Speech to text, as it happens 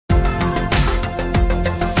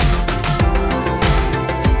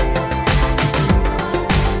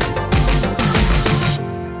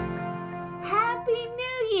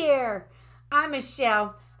I'm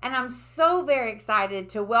Michelle, and I'm so very excited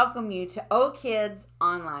to welcome you to OHKids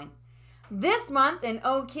Online. This month in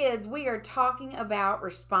OHKids, we are talking about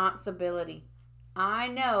responsibility. I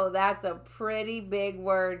know that's a pretty big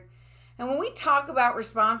word. And when we talk about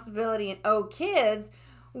responsibility in OHKids,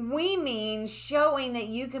 we mean showing that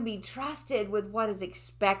you can be trusted with what is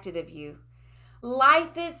expected of you.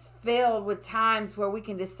 Life is filled with times where we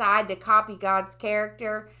can decide to copy God's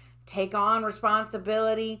character, take on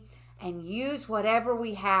responsibility, and use whatever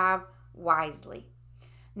we have wisely.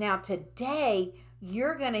 Now today,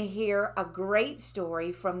 you're going to hear a great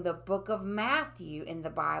story from the book of Matthew in the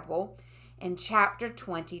Bible in chapter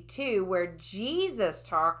 22, where Jesus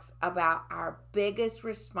talks about our biggest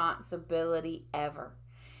responsibility ever.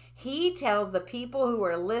 He tells the people who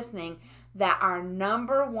are listening that our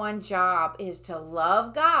number one job is to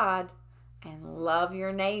love God and love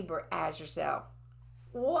your neighbor as yourself.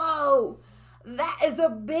 Whoa, that is a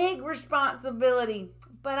big responsibility,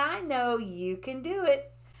 but I know you can do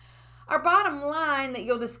it. Our bottom line that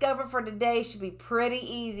you'll discover for today should be pretty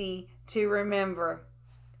easy to remember.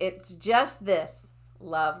 It's just this: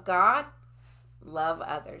 love God, love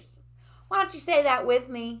others. Why don't you say that with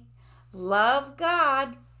me? Love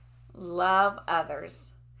God, love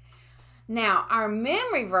others. Now, our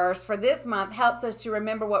memory verse for this month helps us to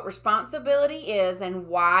remember what responsibility is and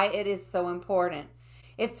why it is so important.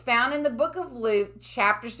 It's found in the book of Luke,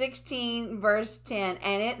 chapter 16, verse 10,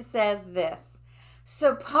 and it says this: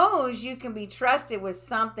 suppose you can be trusted with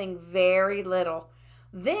something very little.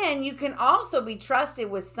 Then you can also be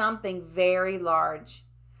trusted with something very large.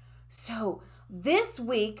 So this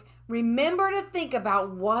week, remember to think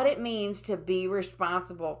about what it means to be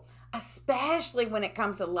responsible, especially when it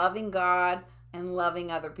comes to loving God and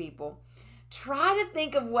loving other people. Try to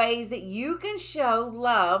think of ways that you can show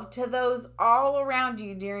love to those all around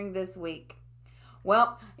you during this week.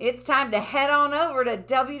 Well, it's time to head on over to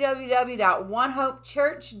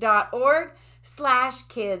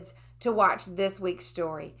www.onehopechurch.org/kids to watch this week's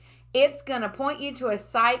story. It's going to point you to a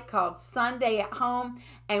site called Sunday at Home,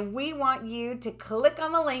 and we want you to click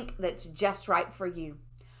on the link that's just right for you.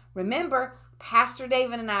 Remember, Pastor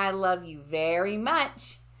David and I love you very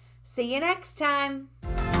much. See you next time.